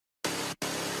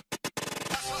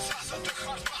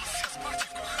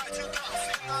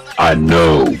I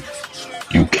know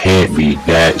you can't be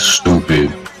that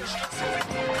stupid.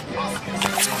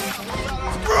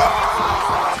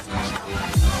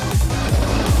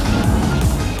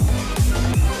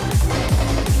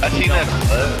 I seen that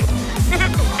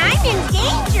I'm in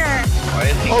danger. Why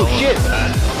is he oh shit!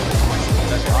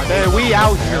 Man, we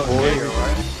out here, boy.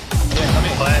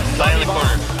 Play in the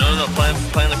corner. No, play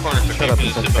in the corner. So Shut up, I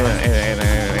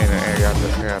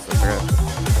got this.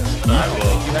 Alright,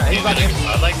 well,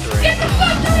 I like the rain. Get the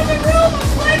fuck out of the room!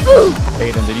 I'm like,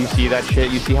 Aiden, did you see that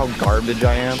shit? You see how garbage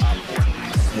I am?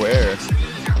 Where?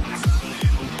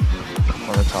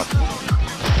 On the top.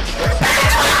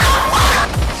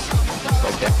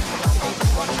 Okay.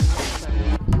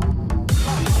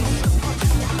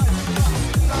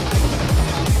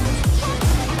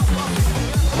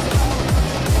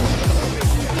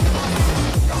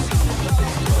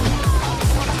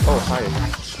 Oh, hi.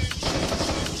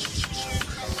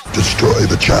 Destroy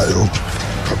the child.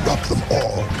 Corrupt them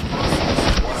all.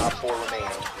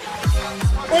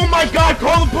 Oh my god,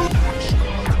 call the police!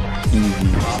 Easy.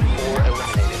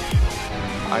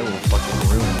 I will fucking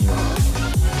ruin you.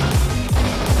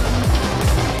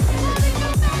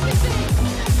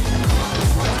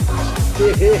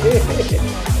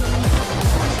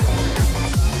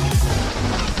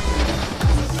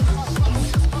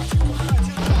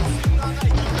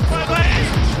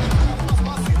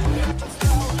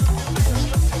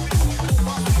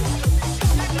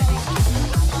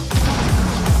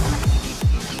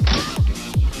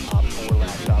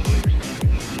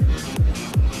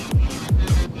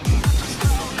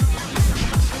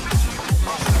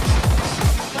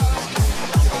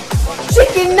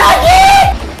 chicken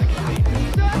nugget!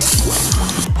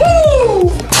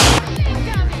 Woo!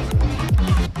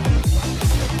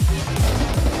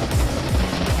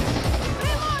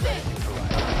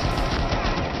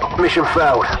 Mission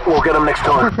failed. We'll get them next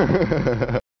time.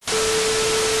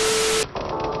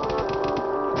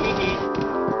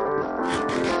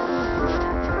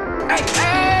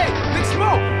 Hey! Big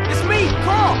Smoke! It's me,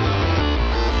 Carl!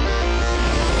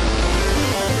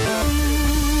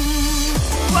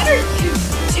 What are you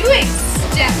doing,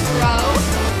 Step Bro?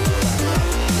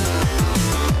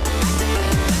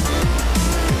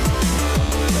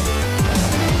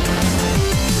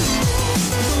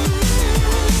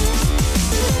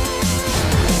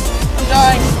 I'm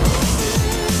dying.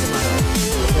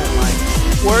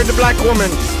 Where's the black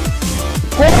woman?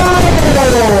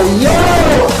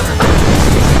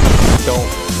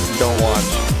 Don't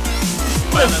watch.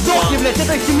 Сдохни, блядь,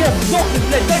 этой семье! Сдохни,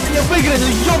 блядь! Дайте мне выиграть,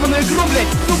 ёбаную игру, блядь!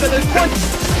 Сука, да конь!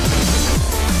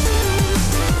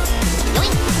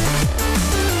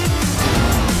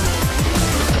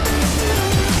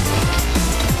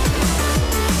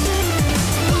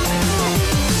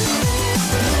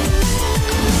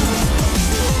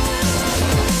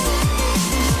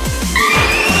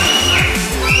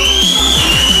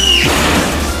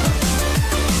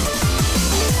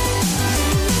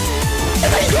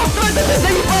 Ёпта, ты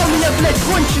заебал меня, блядь,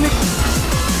 конченый!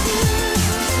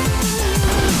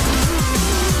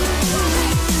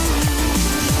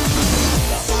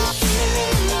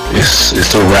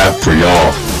 It's a wrap for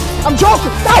y'all. I'm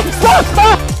joking!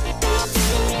 Stop!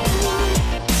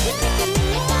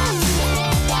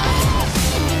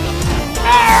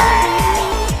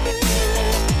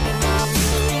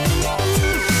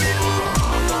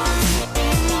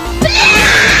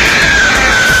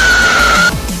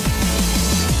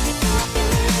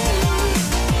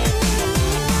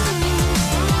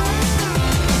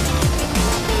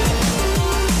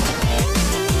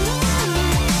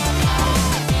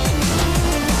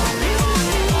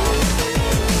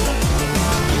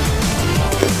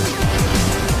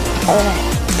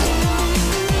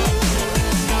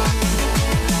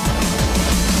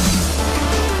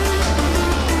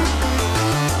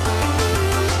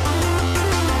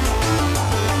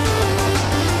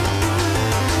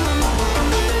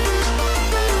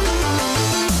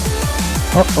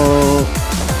 Uh-oh.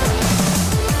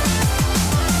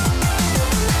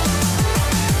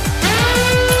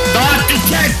 Not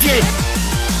detected!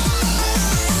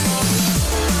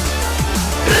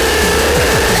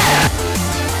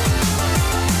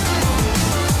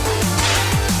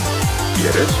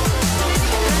 Get it?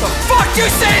 The fuck you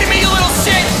say to me, you little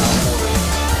shit?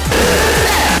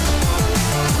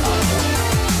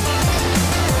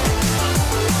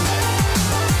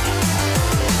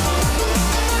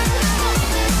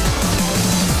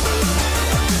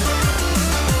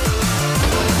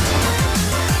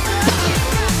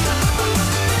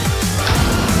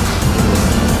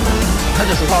 I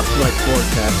just talked to like 4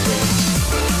 cats.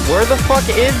 Where the fuck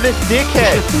is this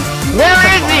dickhead? Where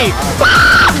is he?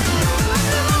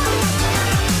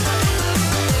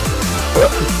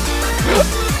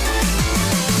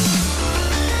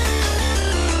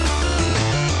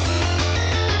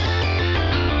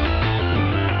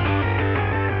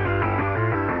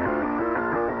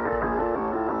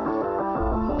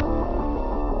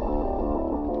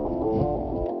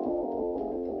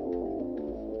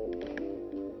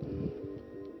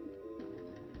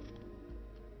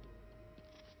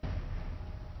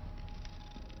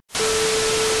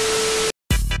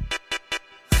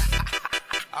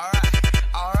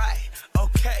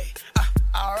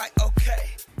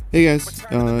 Hey guys,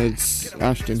 it's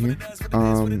Ashton here.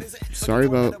 Sorry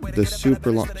about the super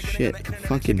long shit, a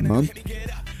fucking month.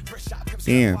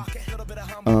 Damn.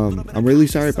 I'm really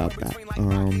sorry about that.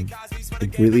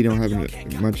 I really don't have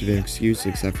much of an excuse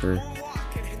except for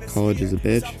college is a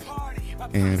bitch,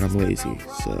 and I'm lazy,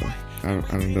 so I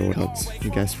don't know what else you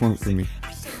guys want from me.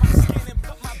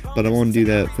 But I want to do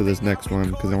that for this next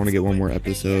one, because I want to get one more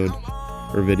episode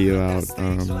or video out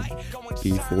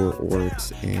before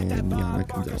Oryx and Yana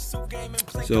comes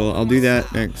out. So I'll do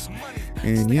that next.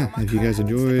 And yeah, if you guys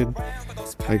enjoyed,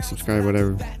 like, subscribe,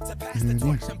 whatever. And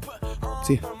yeah,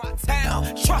 see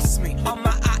ya. Trust me, on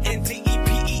my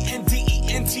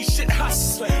INDEPENDENT shit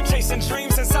hustling. Chasing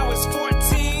dreams since I was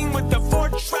 14 with the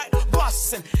 4-track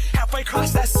busting. Halfway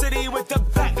across that city with the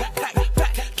back,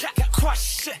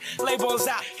 crush shit. Labels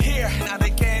out.